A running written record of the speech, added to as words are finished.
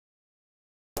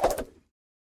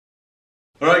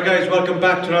Alright guys, welcome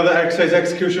back to another exercise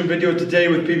execution video today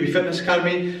with PB Fitness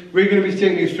Academy. We're going to be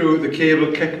taking you through the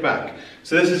cable kickback.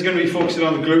 So this is going to be focusing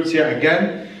on the glutes yet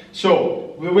again.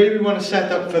 So the way we want to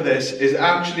set up for this is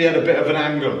actually at a bit of an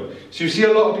angle. So you see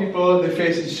a lot of people, they're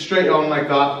facing straight on like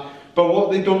that, but what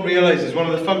they don't realise is one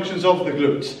of the functions of the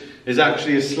glutes is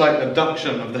actually a slight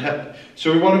abduction of the hip.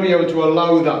 So we want to be able to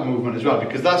allow that movement as well,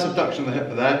 because that's abduction of the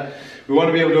hip there. We want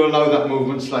to be able to allow that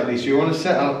movement slightly. So you want to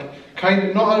set up kind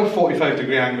of not at a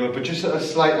 45-degree angle, but just at a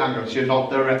slight angle, so you're not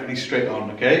directly straight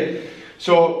on, okay?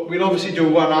 So we'll obviously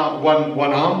do one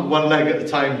leg at a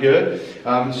time here.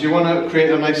 So you want to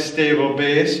create a nice stable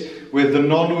base with the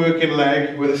non-working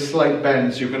leg with a slight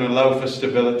bend, so you can allow for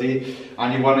stability,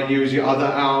 and you want to use your other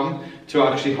arm to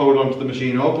actually hold onto the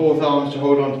machine, or both arms to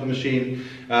hold onto the machine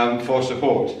for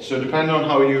support. So depending on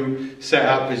how you set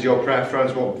up is your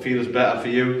preference, what feels better for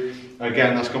you.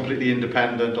 Again, that's completely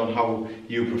independent on how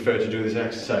you prefer to do this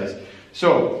exercise.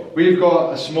 So we've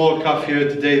got a small cuff here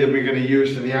today that we're going to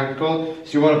use for the ankle.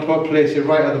 So you want to place it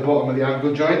right at the bottom of the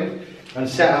ankle joint and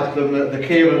set up the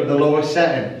cable at the lowest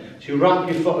setting. So you wrap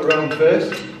your foot around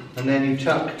first and then you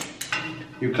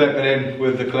clip it in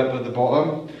with the clip at the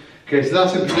bottom. Okay, so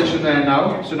that's in position there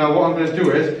now. So now what I'm going to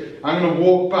do is I'm going to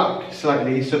walk back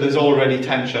slightly so there's already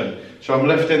tension. So I'm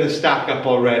lifting the stack up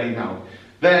already now.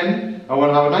 Then I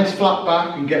want to have a nice flat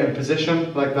back and get in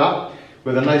position like that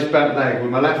with a nice bent leg, with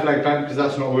my left leg bent because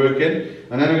that's not working.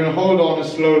 And then I'm going to hold on and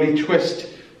slowly twist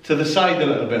to the side a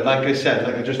little bit, like I said,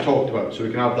 like I just talked about, so we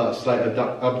can have that slight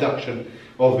abduction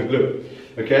of the glute.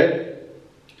 Okay?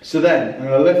 So then I'm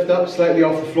going to lift up slightly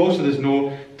off the floor so there's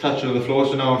no touch of the floor.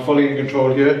 So now I'm fully in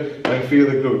control here. I can feel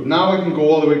the glute. Now I can go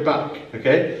all the way back.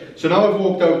 Okay? So now I've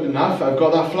walked out enough. I've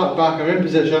got that flat back. I'm in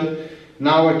position.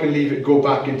 Now I can leave it go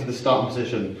back into the starting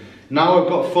position. Now I've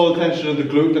got full tension of the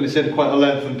glute and it's in quite a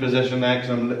lengthened position there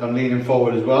because I'm leaning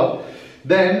forward as well.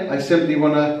 Then I simply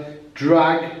want to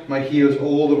drag my heels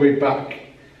all the way back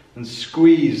and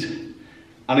squeeze.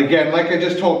 And again, like I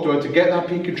just talked about, to get that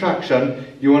peak contraction,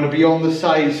 you want to be on the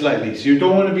side slightly. So you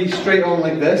don't want to be straight on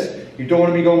like this. You don't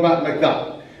want to be going back like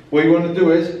that. What you want to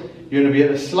do is, you're going to be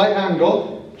at a slight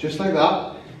angle, just like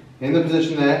that, in the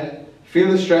position there, feel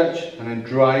the stretch, and then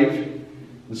drive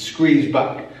and squeeze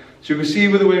back. So you can see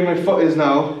with the way my foot is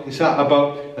now, it's at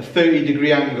about a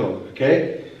 30-degree angle,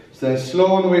 okay? So then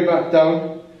slow on the way back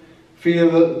down,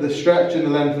 feel the stretch in the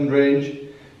lengthened range,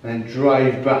 and then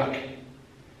drive back.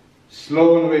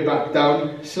 Slow on the way back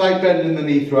down, slight bend in the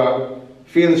knee throughout,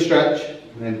 feel the stretch,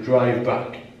 and then drive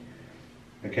back.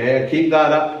 Okay, keep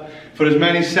that up for as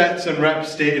many sets and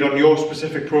reps stated on your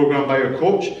specific program by your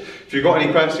coach. If you've got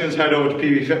any questions, head over to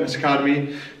PB Fitness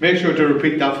Academy. Make sure to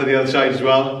repeat that for the other side as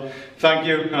well. Thank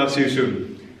you, and I'll see you soon.